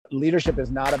Leadership is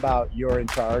not about you're in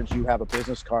charge, you have a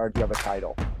business card, you have a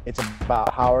title. It's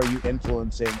about how are you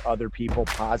influencing other people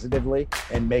positively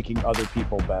and making other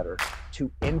people better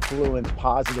to influence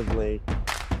positively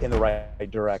in the right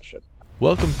direction.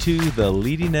 Welcome to the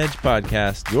Leading Edge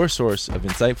Podcast, your source of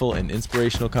insightful and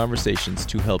inspirational conversations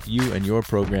to help you and your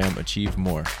program achieve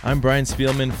more. I'm Brian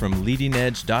Spielman from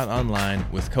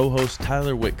leadingedge.online with co-host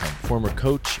Tyler Whitcomb, former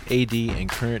coach, AD, and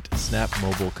current Snap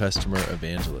Mobile customer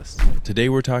evangelist. Today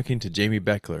we're talking to Jamy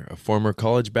Bechler, a former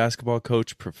college basketball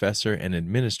coach, professor, and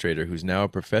administrator who's now a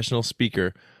professional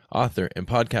speaker, author, and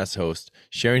podcast host,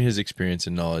 sharing his experience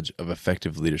and knowledge of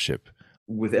effective leadership.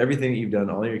 With everything you've done,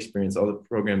 all your experience, all the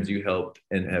programs you helped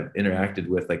and have interacted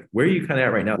with, like where are you kind of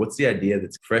at right now? What's the idea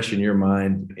that's fresh in your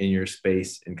mind, in your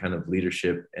space, and kind of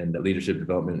leadership and the leadership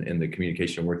development and the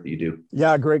communication work that you do?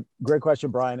 Yeah, great question,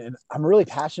 Brian. And I'm really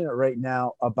passionate right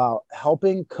now about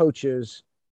helping coaches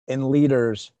and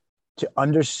leaders to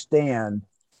understand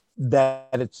that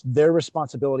it's their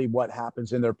responsibility what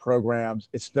happens in their programs.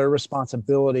 It's their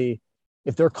responsibility.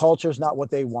 If their culture is not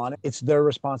what they want, it's their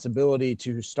responsibility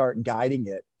to start guiding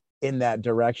it in that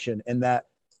direction. And that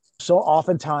so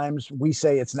oftentimes we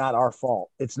say it's not our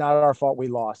fault. It's not our fault we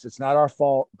lost. It's not our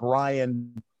fault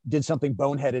Brian did something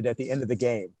boneheaded at the end of the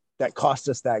game that cost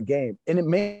us that game. And it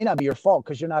may not be your fault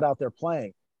because you're not out there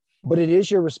playing, but it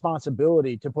is your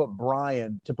responsibility to put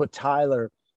Brian, to put Tyler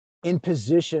in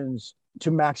positions to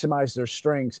maximize their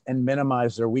strengths and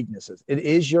minimize their weaknesses. It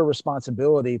is your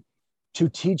responsibility to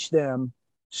teach them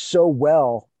so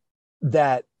well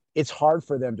that it's hard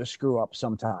for them to screw up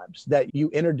sometimes, that you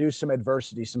introduce some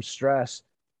adversity, some stress,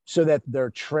 so that their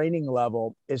training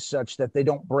level is such that they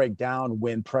don't break down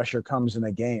when pressure comes in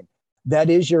a game. That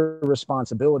is your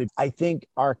responsibility. I think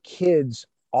our kids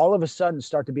all of a sudden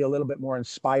start to be a little bit more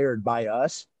inspired by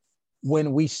us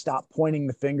when we stop pointing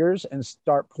the fingers and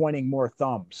start pointing more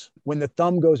thumbs. When the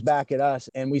thumb goes back at us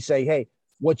and we say, hey,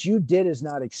 what you did is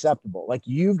not acceptable. Like,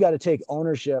 you've got to take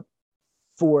ownership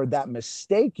for that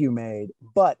mistake you made,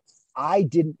 but I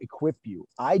didn't equip you.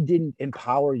 I didn't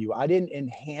empower you. I didn't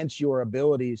enhance your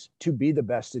abilities to be the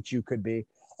best that you could be.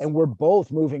 And we're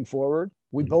both moving forward.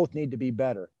 We both need to be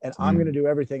better. And I'm going to do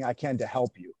everything I can to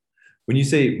help you. When you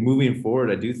say moving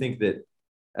forward, I do think that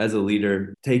as a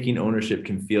leader, taking ownership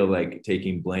can feel like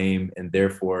taking blame, and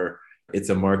therefore it's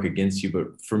a mark against you.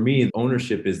 But for me,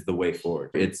 ownership is the way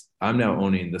forward. It's I'm now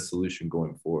owning the solution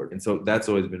going forward. And so that's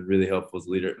always been really helpful as a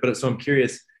leader. But so I'm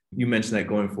curious, you mentioned that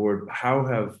going forward, how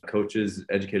have coaches,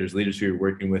 educators, leaders who you're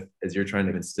working with as you're trying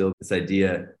to instill this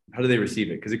idea, how do they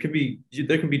receive it? Because it can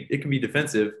be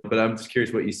defensive, but I'm just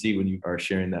curious what you see when you are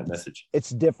sharing that message.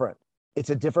 It's different. It's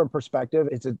a different perspective.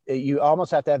 You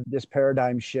almost have to have this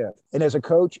paradigm shift. And as a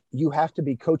coach, you have to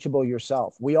be coachable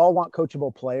yourself. We all want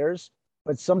coachable players,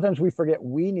 but sometimes we forget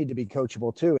we need to be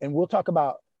coachable too. And we'll talk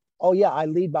about, oh yeah, I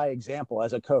lead by example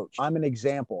as a coach. I'm an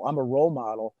example. I'm a role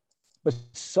model. But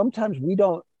sometimes we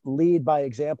don't lead by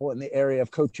example in the area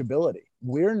of coachability.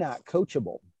 We're not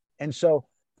coachable. And so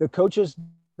the coaches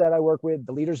that I work with,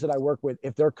 the leaders that I work with,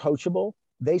 if they're coachable,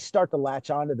 they start to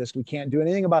latch onto this. We can't do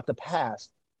anything about the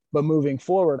past, but moving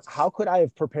forward, how could I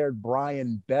have prepared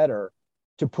Brian better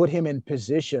to put him in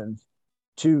position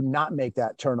to not make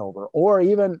that turnover? Or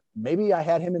even maybe I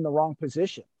had him in the wrong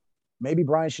position. Maybe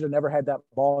Brian should have never had that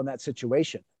ball in that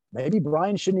situation. Maybe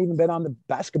Brian shouldn't even been on the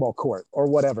basketball court or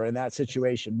whatever in that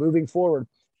situation. Moving forward,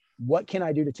 what can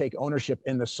I do to take ownership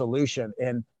in the solution?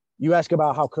 And you ask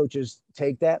about how coaches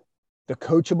take that. The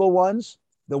coachable ones,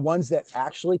 the ones that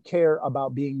actually care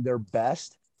about being their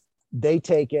best, they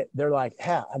take it. They're like,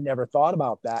 I've never thought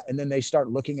about that. And then they start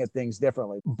looking at things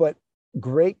differently. But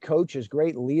great coaches,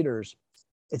 great leaders,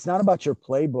 it's not about your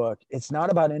playbook. It's not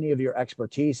about any of your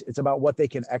expertise. It's about what they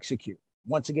can execute.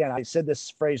 Once again, I said this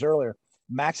phrase earlier,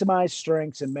 maximize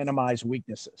strengths and minimize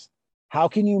weaknesses. How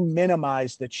can you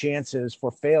minimize the chances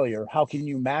for failure? How can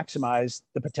you maximize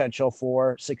the potential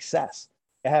for success?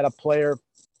 I had a player,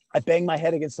 I banged my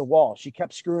head against the wall. She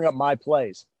kept screwing up my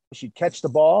plays. She'd catch the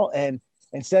ball, and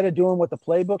instead of doing what the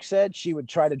playbook said, she would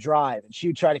try to drive and she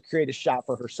would try to create a shot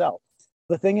for herself.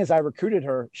 The thing is, I recruited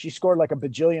her. She scored like a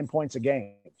bajillion points a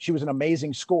game. She was an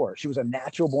amazing scorer. She was a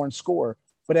natural born scorer.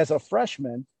 But as a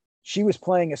freshman, she was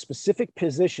playing a specific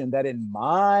position that in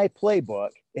my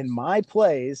playbook, in my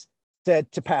plays, said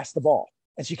to pass the ball.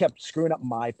 And she kept screwing up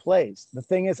my plays. The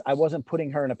thing is, I wasn't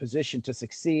putting her in a position to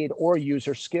succeed or use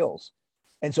her skills.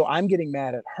 And so I'm getting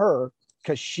mad at her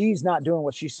because she's not doing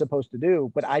what she's supposed to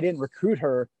do, but I didn't recruit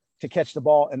her to catch the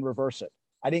ball and reverse it.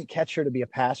 I didn't catch her to be a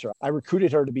passer. I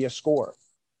recruited her to be a scorer.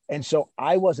 And so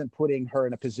I wasn't putting her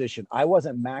in a position. I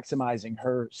wasn't maximizing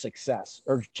her success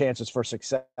or chances for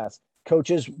success.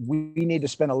 coaches, we need to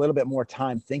spend a little bit more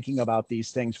time thinking about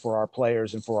these things for our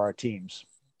players and for our teams.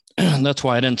 That's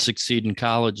why I didn't succeed in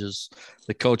college. Is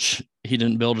the coach, he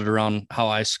didn't build it around how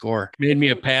I score. Made me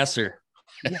a passer.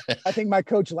 Yeah, I think my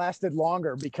coach lasted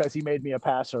longer because he made me a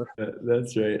passer.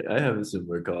 That's right. I have a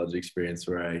similar college experience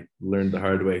where I learned the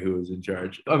hard way who was in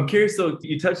charge. I'm curious, though,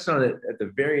 you touched on it at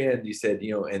the very end. You said,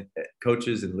 and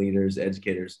coaches and leaders,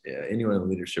 educators, anyone in a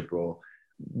leadership role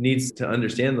needs to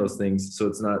understand those things. So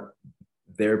it's not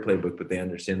their playbook, but they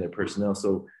understand their personnel.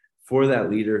 So for that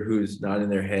leader who's not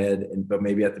in their head, but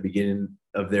maybe at the beginning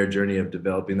of their journey of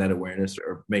developing that awareness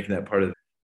or making that part of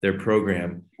their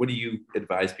program, what do you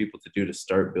advise people to do to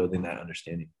start building that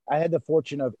understanding? I had the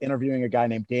fortune of interviewing a guy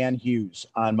named Dan Hughes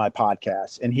on my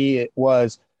podcast, and he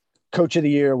was coach of the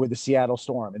year with the Seattle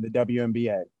Storm in the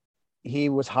WNBA. He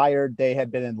was hired. They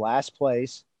had been in last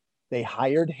place. They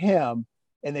hired him,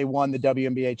 and they won the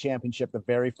WNBA championship the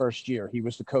very first year. He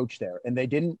was the coach there, and they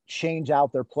didn't change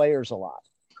out their players a lot.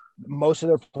 Most of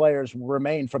their players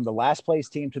remained from the last place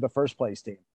team to the first place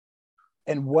team.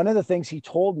 And one of the things he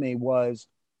told me was,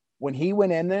 when he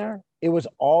went in there, it was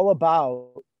all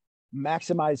about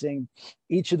maximizing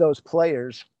each of those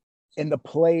players and the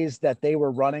plays that they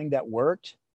were running that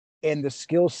worked and the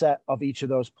skill set of each of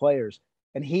those players.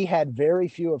 And he had very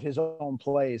few of his own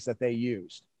plays that they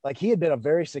used. Like, he had been a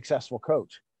very successful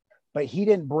coach, but he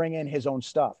didn't bring in his own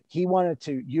stuff. He wanted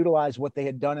to utilize what they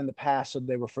had done in the past so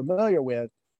they were familiar with,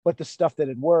 but the stuff that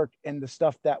had worked and the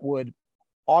stuff that would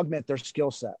augment their skill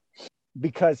set.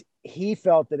 Because he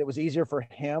felt that it was easier for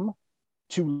him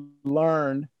to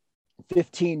learn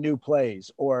 15 new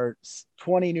plays or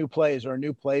 20 new plays or a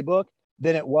new playbook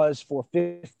than it was for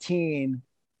 15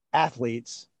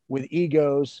 athletes with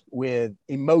egos, with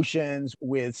emotions,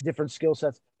 with different skill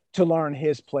sets to learn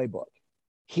his playbook.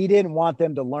 He didn't want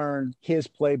them to learn his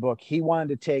playbook. He wanted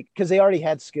to take, because they already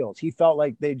had skills. He felt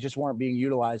like they just weren't being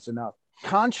utilized enough.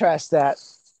 Contrast that,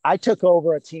 I took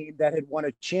over a team that had won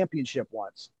a championship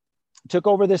once. Took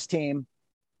over this team.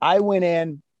 I went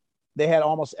in, they had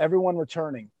almost everyone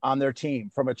returning on their team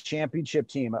from a championship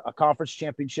team, a conference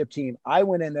championship team. I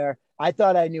went in there. I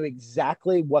thought I knew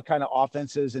exactly what kind of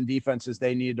offenses and defenses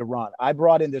they needed to run. I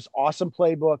brought in this awesome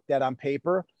playbook that on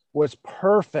paper was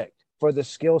perfect for the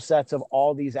skill sets of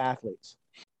all these athletes.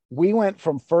 We went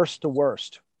from first to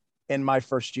worst in my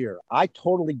first year. I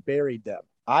totally buried them.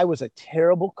 I was a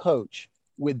terrible coach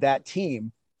with that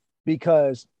team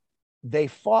because they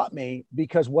fought me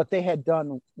because what they had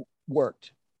done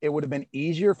worked. It would have been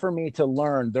easier for me to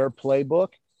learn their playbook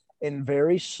and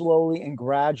very slowly and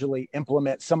gradually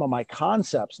implement some of my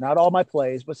concepts, not all my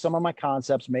plays, but some of my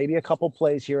concepts, maybe a couple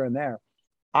plays here and there.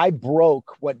 I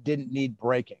broke what didn't need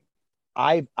breaking.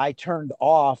 I turned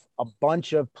off a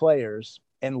bunch of players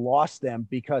and lost them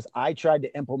because I tried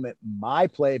to implement my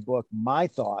playbook, my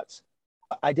thoughts.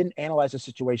 I didn't analyze the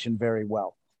situation very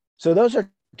well. So those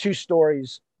are two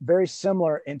stories, very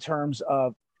similar in terms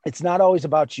of, it's not always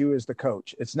about you as the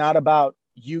coach. It's not about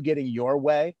you getting your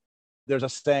way. There's a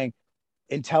saying,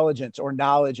 intelligence or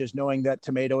knowledge is knowing that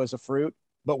tomato is a fruit,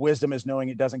 but wisdom is knowing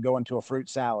it doesn't go into a fruit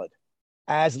salad.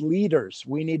 As leaders,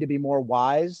 we need to be more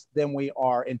wise than we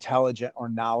are intelligent or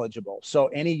knowledgeable. So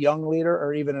any young leader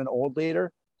or even an old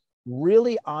leader,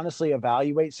 really honestly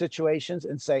evaluate situations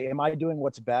and say, am I doing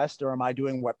what's best or am I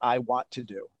doing what I want to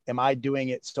do? Am I doing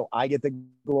it so I get the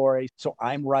glory, so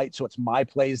I'm right, so it's my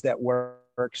plays that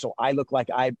work, so I look like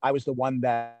I was the one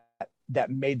that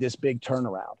made this big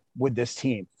turnaround with this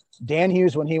team? Dan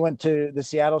Hughes, when he went to the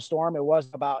Seattle Storm, it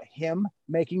wasn't about him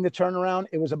making the turnaround.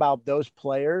 It was about those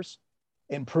players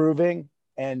improving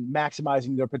and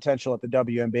maximizing their potential at the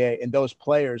WNBA, and those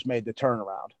players made the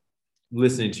turnaround.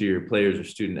 Listening to your players or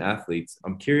student athletes,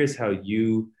 I'm curious how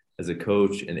you, as a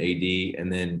coach and AD,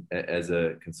 and then as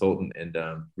a consultant and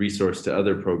resource to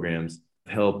other programs,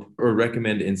 help or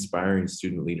recommend inspiring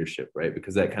student leadership, right?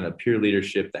 Because that kind of peer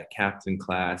leadership, that captain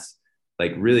class,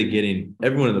 like really getting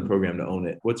everyone in the program to own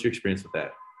it. What's your experience with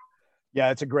that?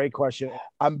 Yeah, it's a great question.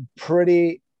 I'm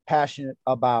pretty passionate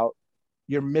about,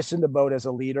 you're missing the boat as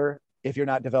a leader if you're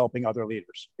not developing other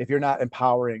leaders, if you're not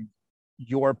empowering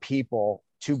your people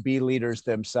to be leaders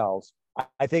themselves.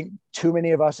 I think too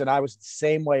many of us, and I was the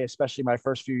same way, especially my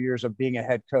first few years of being a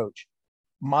head coach,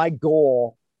 my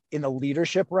goal in the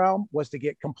leadership realm was to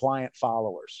get compliant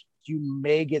followers. You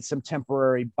may get some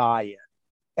temporary buy-in.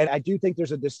 And I do think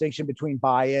there's a distinction between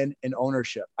buy-in and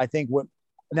ownership. I think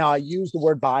now I use the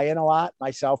word buy-in a lot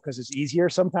myself because it's easier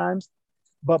sometimes,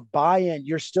 but buy-in,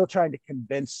 you're still trying to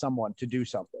convince someone to do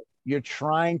something. You're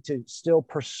trying to still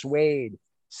persuade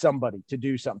somebody to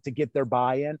do something, to get their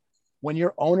buy-in. When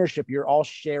you're ownership, you're all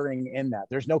sharing in that.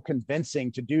 There's no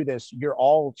convincing to do this. You're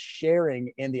all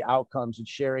sharing in the outcomes and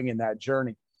sharing in that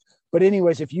journey. But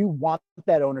anyways, if you want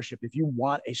that ownership, if you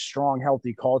want a strong,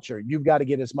 healthy culture, you've got to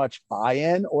get as much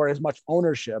buy-in or as much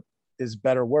ownership is a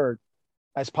better word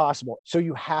as possible. So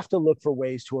you have to look for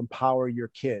ways to empower your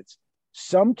kids.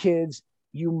 Some kids,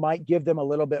 you might give them a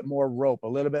little bit more rope, a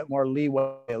little bit more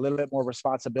leeway, a little bit more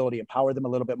responsibility, empower them a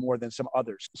little bit more than some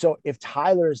others. So if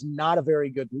Tyler is not a very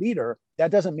good leader,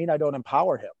 that doesn't mean I don't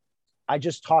empower him. I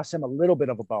just toss him a little bit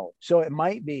of a bone. So it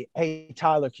might be, hey,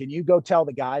 Tyler, can you go tell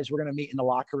the guys we're going to meet in the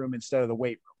locker room instead of the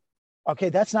weight room? Okay,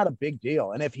 that's not a big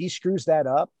deal. And if he screws that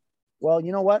up, well,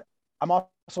 you know what? I'm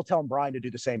also telling Brian to do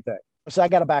the same thing. So I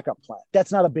got a backup plan.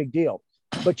 That's not a big deal.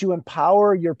 But you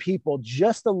empower your people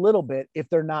just a little bit if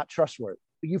they're not trustworthy.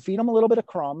 You feed them a little bit of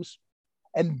crumbs,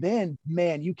 and then,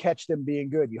 man, you catch them being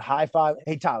good. You high five.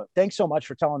 Hey, Tyler, thanks so much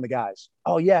for telling the guys.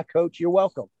 Oh, yeah, coach, you're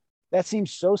welcome. That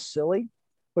seems so silly,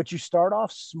 but you start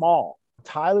off small.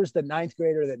 Tyler's the ninth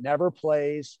grader that never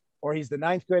plays, or he's the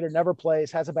ninth grader, never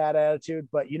plays, has a bad attitude.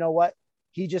 But you know what?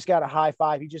 He just got a high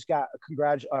five. He just got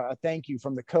a thank you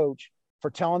from the coach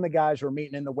for telling the guys we're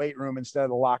meeting in the weight room instead of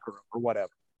the locker room or whatever.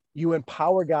 You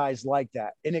empower guys like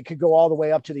that. And it could go all the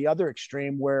way up to the other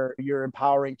extreme where you're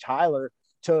empowering Tyler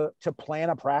to plan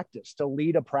a practice, to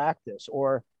lead a practice,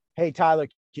 or, hey, Tyler,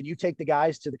 can you take the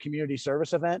guys to the community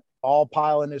service event? All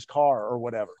pile in his car or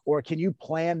whatever. Or can you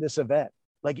plan this event?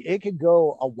 Like, it could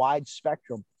go a wide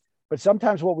spectrum. But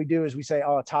sometimes what we do is we say,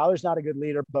 oh, Tyler's not a good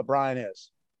leader, but Brian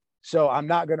is. So I'm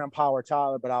not going to empower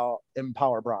Tyler, but I'll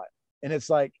empower Brian. And it's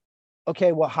like,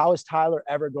 okay, well, how is Tyler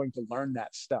ever going to learn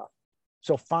that stuff?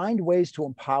 So find ways to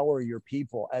empower your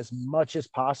people as much as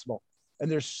possible. And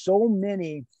there's so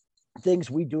many things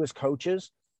we do as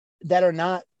coaches that are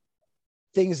not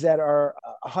things that are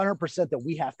 100% that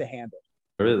we have to handle.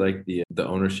 I really like the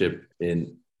ownership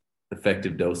in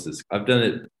effective doses. I've done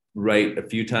it right a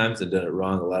few times and done it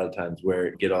wrong a lot of times, where I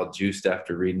get all juiced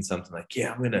after reading something like,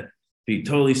 yeah, I'm going to be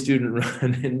totally student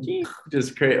run and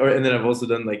just create. And then I've also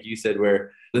done, like you said,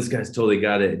 where this guy's totally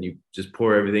got it and you just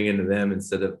pour everything into them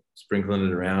instead of sprinkling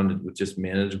it around with just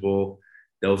manageable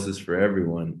doses for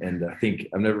everyone. And I think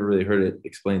I've never really heard it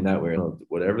explained that way.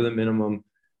 Whatever the minimum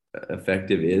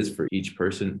effective is for each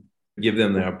person, give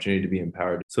them the opportunity to be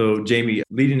empowered. So Jamy,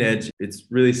 Leading Edge, it's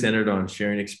really centered on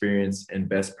sharing experience and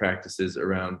best practices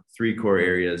around three core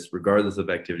areas, regardless of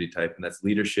activity type. And that's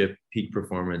leadership, peak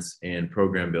performance, and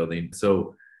program building.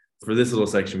 So for this little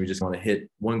section, we just want to hit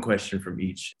one question from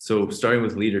each. So starting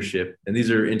with leadership, and these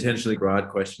are intentionally broad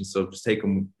questions, so just take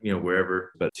them,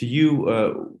 wherever. But to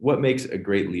you, what makes a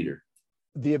great leader?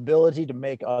 The ability to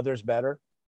make others better,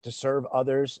 to serve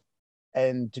others,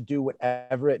 and to do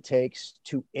whatever it takes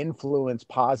to influence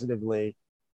positively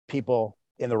people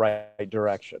in the right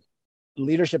direction.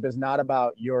 Leadership is not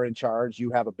about you're in charge,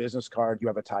 you have a business card, you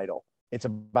have a title. It's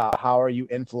about how are you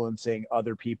influencing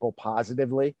other people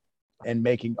positively and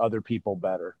making other people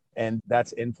better. And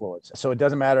that's influence. So it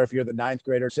doesn't matter if you're the ninth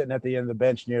grader sitting at the end of the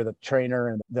bench near the trainer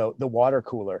and the water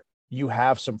cooler. You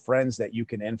have some friends that you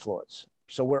can influence.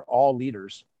 So we're all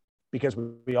leaders because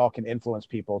we all can influence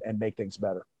people and make things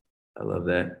better. I love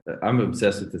that. I'm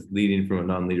obsessed with this leading from a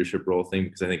non-leadership role thing,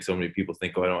 because I think so many people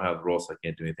think, oh, I don't have a role, so I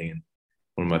can't do anything. And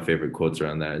one of my favorite quotes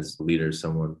around that is, leader is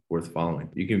someone worth following.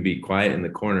 You can be quiet in the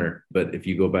corner, but if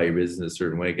you go about your business a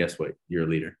certain way, guess what? You're a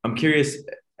leader. I'm curious,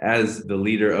 as the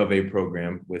leader of a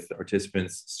program with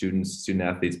participants, students, student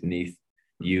athletes beneath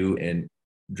you, and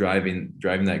driving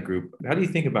that group, how do you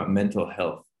think about mental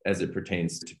health as it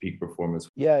pertains to peak performance?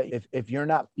 Yeah, if you're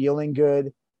not feeling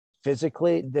good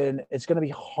physically, then it's going to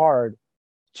be hard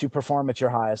to perform at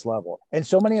your highest level. And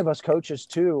so many of us coaches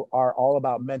too are all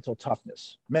about mental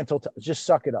toughness, just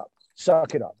suck it up.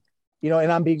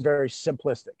 And I'm being very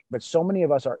simplistic, but so many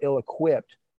of us are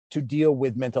ill-equipped to deal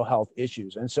with mental health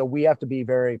issues. And so we have to be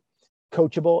very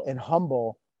coachable and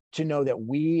humble to know that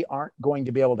we aren't going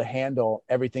to be able to handle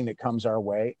everything that comes our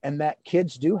way, and that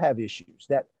kids do have issues,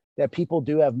 that people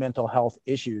do have mental health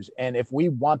issues. And if we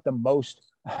want the most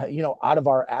out of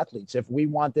our athletes, if we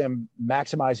want them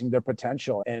maximizing their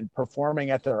potential and performing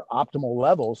at their optimal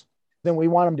levels, then we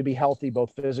want them to be healthy,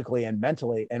 both physically and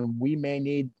mentally. And we may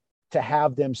need to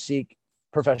have them seek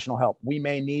professional help. We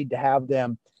may need to have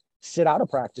them sit out of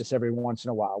practice every once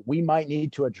in a while. We might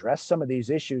need to address some of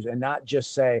these issues and not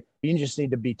just say, you just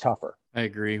need to be tougher. I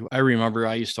agree. I remember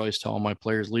I used to always tell my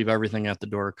players, leave everything at the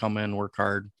door, come in, work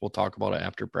hard. We'll talk about it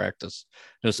after practice.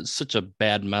 It's such a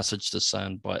bad message to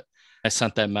send, but I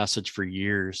sent that message for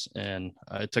years, and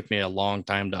it took me a long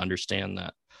time to understand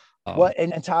that.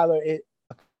 And Tyler,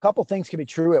 a couple things can be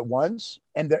true at once,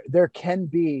 and there can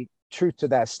be truth to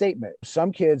that statement.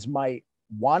 Some kids might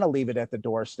want to leave it at the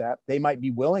doorstep. They might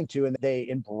be willing to, and they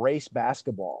embrace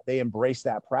basketball. They embrace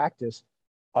that practice.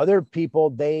 Other people,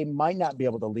 they might not be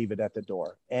able to leave it at the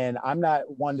door. And I'm not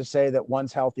one to say that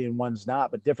one's healthy and one's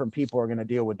not, but different people are going to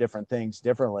deal with different things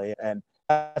differently. And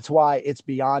that's why it's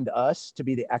beyond us to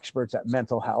be the experts at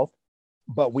mental health.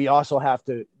 But we also have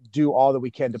to do all that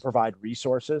we can to provide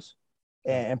resources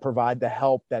and provide the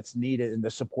help that's needed and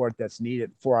the support that's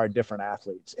needed for our different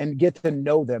athletes and get to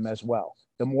know them as well.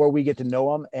 The more we get to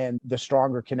know them and the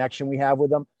stronger connection we have with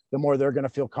them, the more they're going to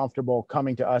feel comfortable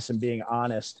coming to us and being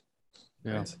honest.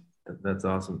 Yeah, that's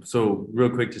awesome. So real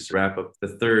quick, just to wrap up the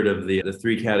third of the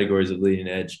three categories of leading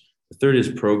edge. The third is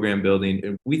program building.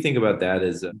 And we think about that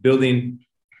as building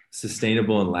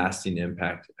sustainable and lasting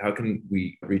impact. How can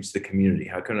we reach the community?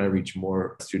 How can I reach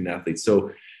more student athletes?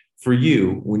 So for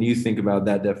you, when you think about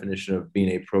that definition of being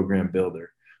a program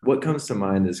builder, what comes to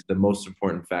mind as the most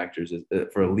important factors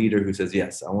for a leader who says,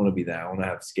 yes, I want to be that. I want to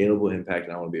have scalable impact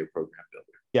and I want to be a program builder?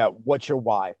 Yeah. What's your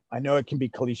why? I know it can be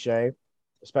cliche,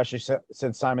 especially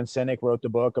since Simon Sinek wrote the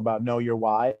book about know your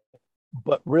why,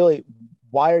 but really,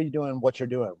 why are you doing what you're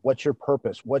doing? What's your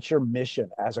purpose? What's your mission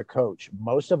as a coach?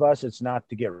 Most of us, it's not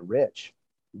to get rich.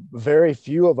 Very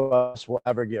few of us will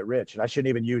ever get rich. And I shouldn't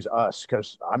even use us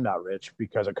because I'm not rich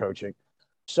because of coaching.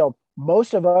 So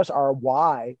most of us, our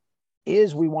why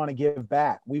is we want to give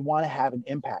back. We want to have an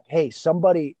impact. Hey,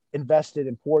 somebody invested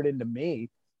and poured into me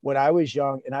when I was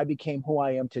young and I became who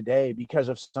I am today because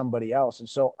of somebody else. And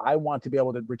so I want to be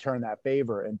able to return that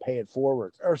favor and pay it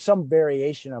forward or some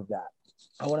variation of that.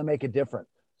 I want to make a difference.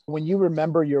 When you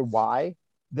remember your why,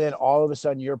 then all of a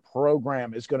sudden your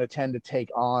program is going to tend to take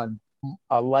on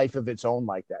a life of its own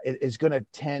like that. It is going to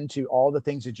tend to all the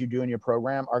things that you do in your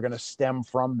program are going to stem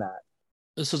from that.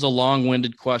 This is a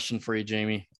long-winded question for you,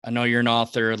 Jamie. I know you're an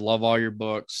author. I love all your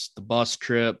books, The Bus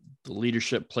Trip, The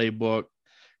Leadership Playbook.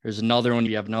 There's another one.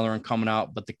 You have another one coming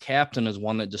out, but the captain is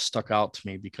one that just stuck out to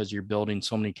me because you're building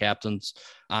so many captains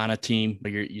on a team.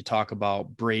 You talk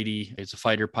about Brady. He's a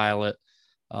fighter pilot.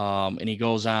 And he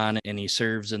goes on and he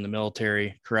serves in the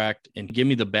military, correct? And give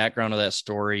me the background of that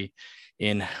story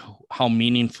and how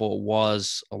meaningful it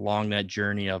was along that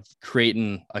journey of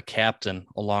creating a captain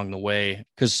along the way.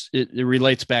 Because it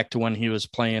relates back to when he was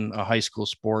playing a high school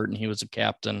sport and he was a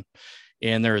captain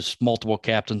and there's multiple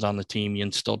captains on the team. He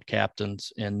instilled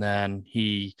captains and then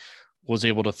he was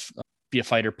able to be a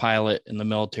fighter pilot in the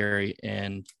military.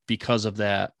 And because of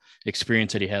that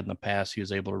experience that he had in the past, he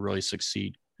was able to really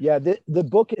succeed. Yeah, the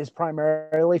book is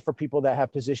primarily for people that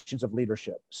have positions of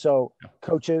leadership. So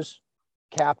coaches,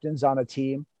 captains on a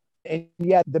team. And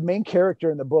yet the main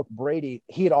character in the book, Brady,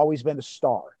 he had always been a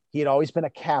star. He had always been a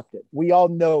captain. We all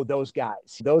know those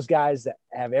guys that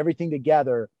have everything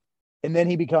together. And then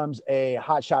he becomes a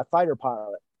hotshot fighter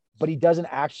pilot, but he doesn't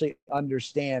actually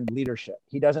understand leadership.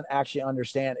 He doesn't actually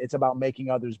understand it's about making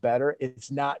others better.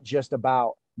 It's not just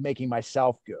about making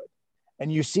myself good.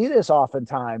 And you see this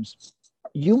oftentimes.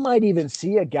 You might even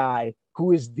see a guy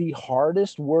who is the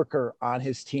hardest worker on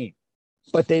his team,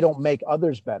 but they don't make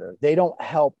others better. They don't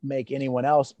help make anyone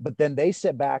else, but then they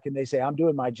sit back and they say, I'm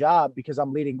doing my job because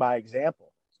I'm leading by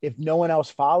example. If no one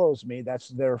else follows me, that's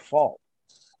their fault.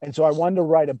 And so I wanted to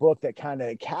write a book that kind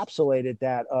of encapsulated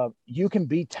that of you can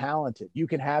be talented, you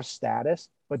can have status,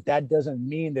 but that doesn't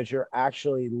mean that you're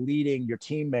actually leading your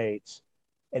teammates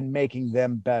and making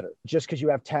them better. Just because you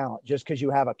have talent, just because you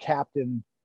have a captain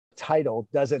title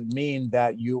doesn't mean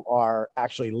that you are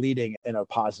actually leading in a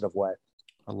positive way.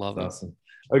 I love it. Awesome.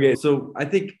 Okay. So I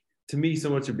think to me, so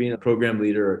much of being a program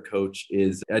leader or coach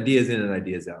is ideas in and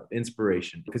ideas out,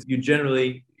 inspiration, because you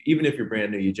generally, even if you're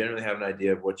brand new, you generally have an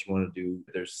idea of what you want to do.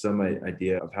 There's some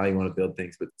idea of how you want to build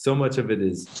things, but so much of it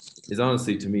is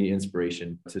honestly to me,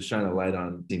 inspiration to shine a light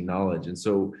on the knowledge. And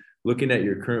so looking at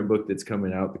your current book that's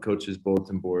coming out, the Coach's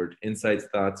Bulletin Board, Insights,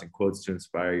 Thoughts, and Quotes to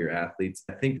Inspire Your Athletes,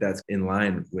 I think that's in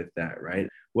line with that, right?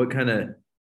 What kind of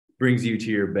brings you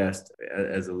to your best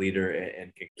as a leader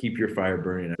and can keep your fire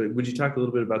burning? But would you talk a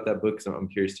little bit about that book? Because I'm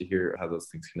curious to hear how those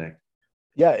things connect.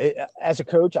 Yeah, as a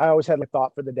coach, I always had a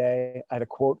thought for the day. I had a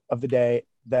quote of the day.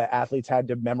 The athletes had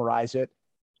to memorize it.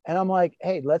 And I'm like,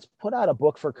 hey, let's put out a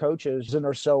book for coaches and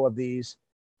or so of these.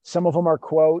 Some of them are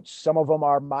quotes, some of them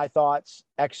are my thoughts,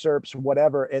 excerpts,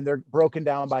 whatever, and they're broken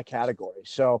down by category.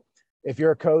 So if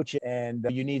you're a coach and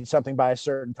you need something by a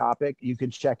certain topic, you can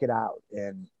check it out.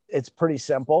 And it's pretty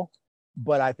simple,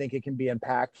 but I think it can be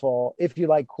impactful if you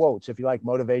like quotes, if you like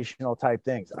motivational type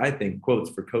things. I think quotes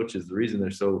for coaches, the reason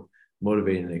they're so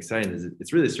motivating and exciting is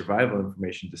it's really survival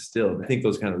information distilled. I think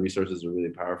those kind of resources are really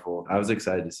powerful. I was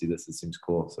excited to see this. It seems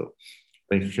cool. So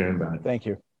thanks for sharing about it. Thank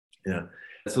you. Yeah.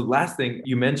 So last thing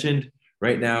you mentioned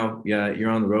right now, yeah,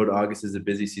 you're on the road. August is a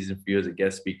busy season for you as a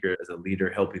guest speaker, as a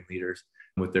leader, helping leaders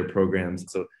with their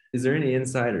programs. So is there any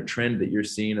insight or trend that you're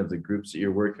seeing of the groups that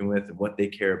you're working with and what they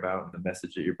care about and the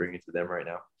message that you're bringing to them right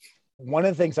now? One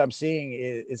of the things I'm seeing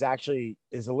is actually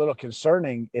a little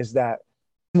concerning, is that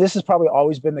this has probably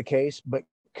always been the case, but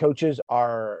coaches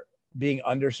are being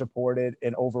under-supported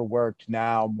and overworked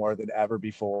now more than ever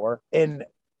before. And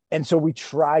so we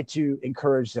try to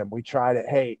encourage them. We try to,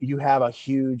 hey, you have a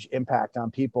huge impact on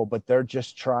people, but they're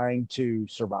just trying to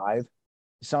survive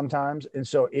sometimes. And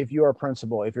so if you're a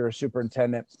principal, if you're a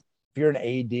superintendent, if you're an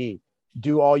AD,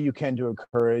 do all you can to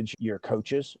encourage your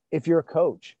coaches. If you're a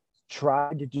coach,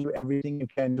 try to do everything you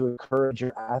can to encourage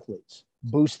your athletes,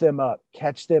 boost them up,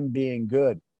 catch them being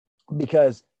good,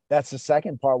 because that's the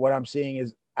second part. What I'm seeing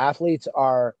is athletes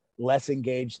are less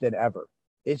engaged than ever.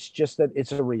 It's just that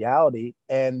it's a reality,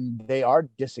 and they are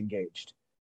disengaged,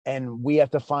 and we have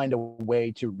to find a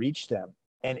way to reach them.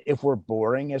 And if we're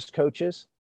boring as coaches,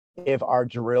 if our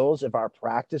drills, if our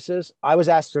practices, I was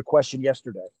asked a question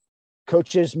yesterday,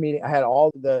 coaches meeting. I had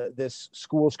all this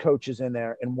school's coaches in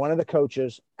there, and one of the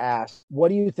coaches asked, what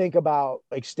do you think about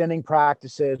extending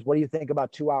practices? What do you think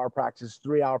about 2-hour practices,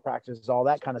 3-hour practices, all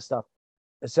that kind of stuff?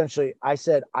 Essentially, I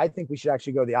said, I think we should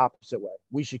actually go the opposite way.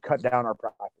 We should cut down our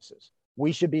practices.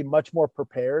 We should be much more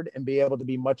prepared and be able to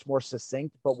be much more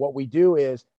succinct. But what we do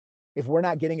is, if we're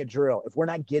not getting a drill, if we're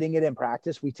not getting it in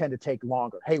practice, we tend to take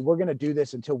longer. Hey, we're going to do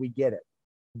this until we get it.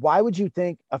 Why would you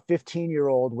think a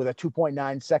 15-year-old with a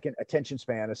 2.9 second attention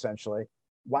span, essentially,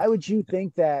 why would you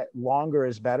think that longer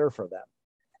is better for them?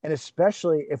 And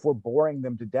especially if we're boring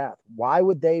them to death, why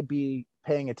would they be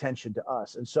paying attention to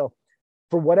us? And so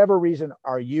for whatever reason,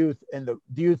 our youth and the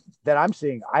youth that I'm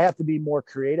seeing, I have to be more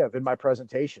creative in my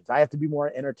presentations. I have to be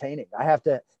more entertaining. I have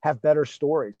to have better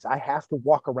stories. I have to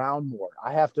walk around more.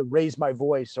 I have to raise my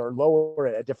voice or lower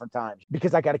it at different times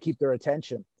because I got to keep their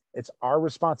attention. It's our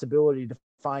responsibility to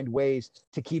find ways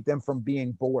to keep them from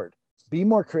being bored. Be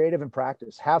more creative in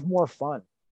practice. Have more fun.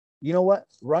 You know what?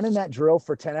 Running that drill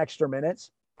for 10 extra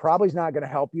minutes probably is not going to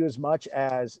help you as much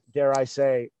as, dare I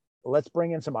say, let's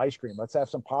bring in some ice cream. Let's have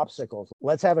some popsicles.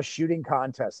 Let's have a shooting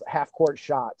contest, half court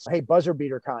shots. Hey, buzzer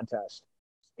beater contest.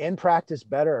 In practice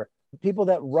better. People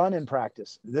that run in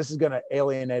practice, this is going to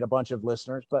alienate a bunch of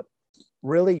listeners, but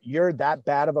really you're that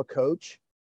bad of a coach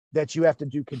that you have to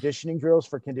do conditioning drills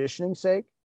for conditioning's sake.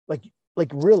 Like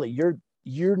really,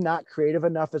 you're not creative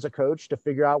enough as a coach to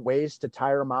figure out ways to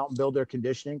tire them out and build their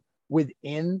conditioning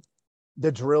within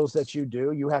the drills that you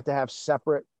do. You have to have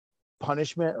separate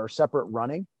punishment or separate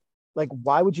running. Like,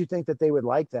 why would you think that they would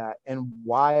like that? And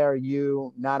why are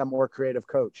you not a more creative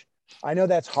coach? I know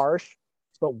that's harsh,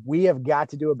 but we have got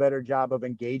to do a better job of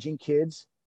engaging kids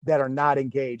that are not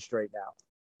engaged right now.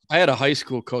 I had a high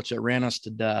school coach that ran us to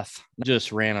death,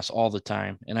 just ran us all the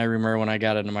time. And I remember when I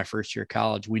got into my first year of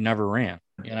college, we never ran.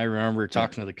 And I remember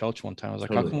talking to the coach one time. I was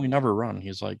like, how come we never run?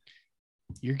 He's like,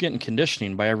 you're getting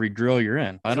conditioning by every drill you're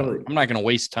in. I'm not going to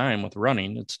waste time with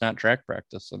running. It's not track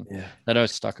practice. And that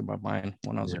always stuck in my mind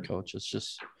when I was a coach. It's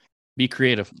just be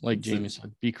creative. Like Jamie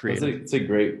said, be creative. It's a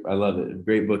great, I love it.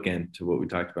 Great bookend to what we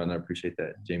talked about. And I appreciate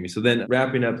that, Jamie. So then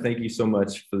wrapping up, thank you so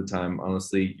much for the time.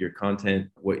 Honestly, your content,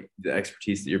 the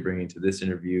expertise that you're bringing to this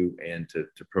interview and to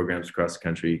programs across the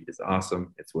country is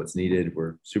awesome. It's what's needed.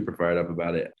 We're super fired up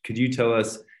about it. Could you tell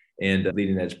us and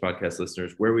Leading Edge podcast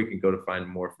listeners where we can go to find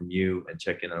more from you and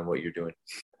check in on what you're doing?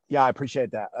 Yeah, I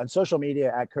appreciate that. On social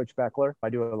media at Coach Bechler, I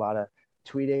do a lot of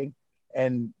tweeting,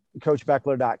 and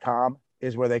CoachBechler.com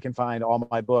is where they can find all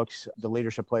my books. The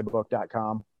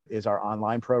leadershipplaybook.com is our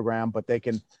online program, but they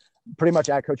can pretty much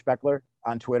at Coach Bechler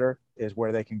on Twitter is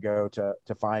where they can go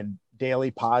to find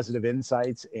daily positive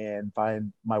insights and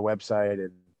find my website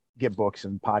and get books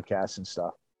and podcasts and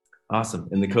stuff. Awesome.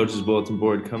 And the Coaches Bulletin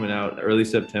Board coming out early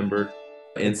September.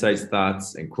 Insights,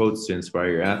 thoughts, and quotes to inspire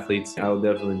your athletes. I will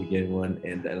definitely be getting one,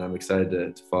 and I'm excited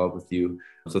to follow up with you.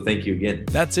 So thank you again.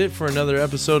 That's it for another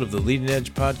episode of the Leading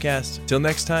Edge podcast. Till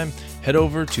next time, head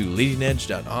over to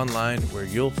leadingedge.online where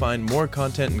you'll find more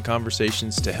content and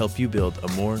conversations to help you build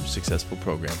a more successful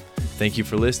program. Thank you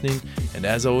for listening, and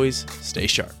as always, stay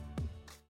sharp.